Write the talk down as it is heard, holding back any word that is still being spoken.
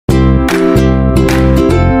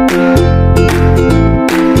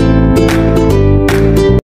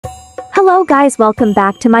guys, welcome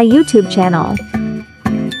back to my YouTube channel.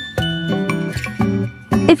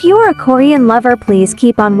 If you are a Korean lover, please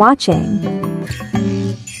keep on watching.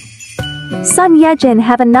 SonYejin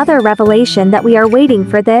have another revelation that we are waiting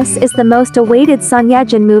for. This is the most awaited.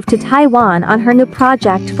 SonYejin moved to Taiwan on her new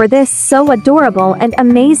project. For this so adorable and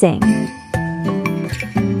amazing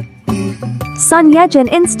SonYejin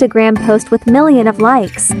Instagram post with million of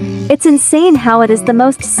likes. It's insane how it is the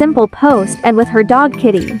most simple post, and with her dog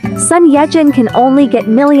Kitty, SonYejin can only get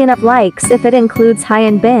million of likes if it includes Hi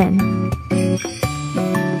and Bin.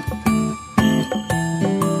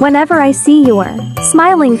 Whenever I see your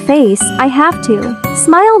smiling face, I have to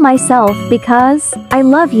smile myself because I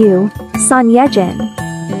love you, SonYejin.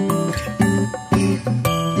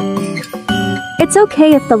 It's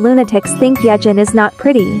okay if the lunatics think Yejin is not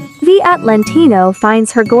pretty. V Atlantino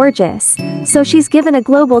finds her gorgeous, so she's given a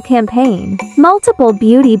global campaign. Multiple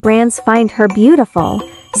beauty brands find her beautiful,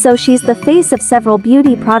 so she's the face of several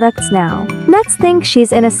beauty products now. Nets think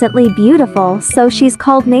she's innocently beautiful, so she's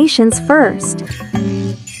called nation's first.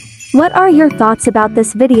 What are your thoughts about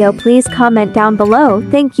this video? Please comment down below.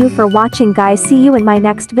 Thank you for watching, guys. See you in my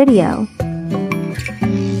next video.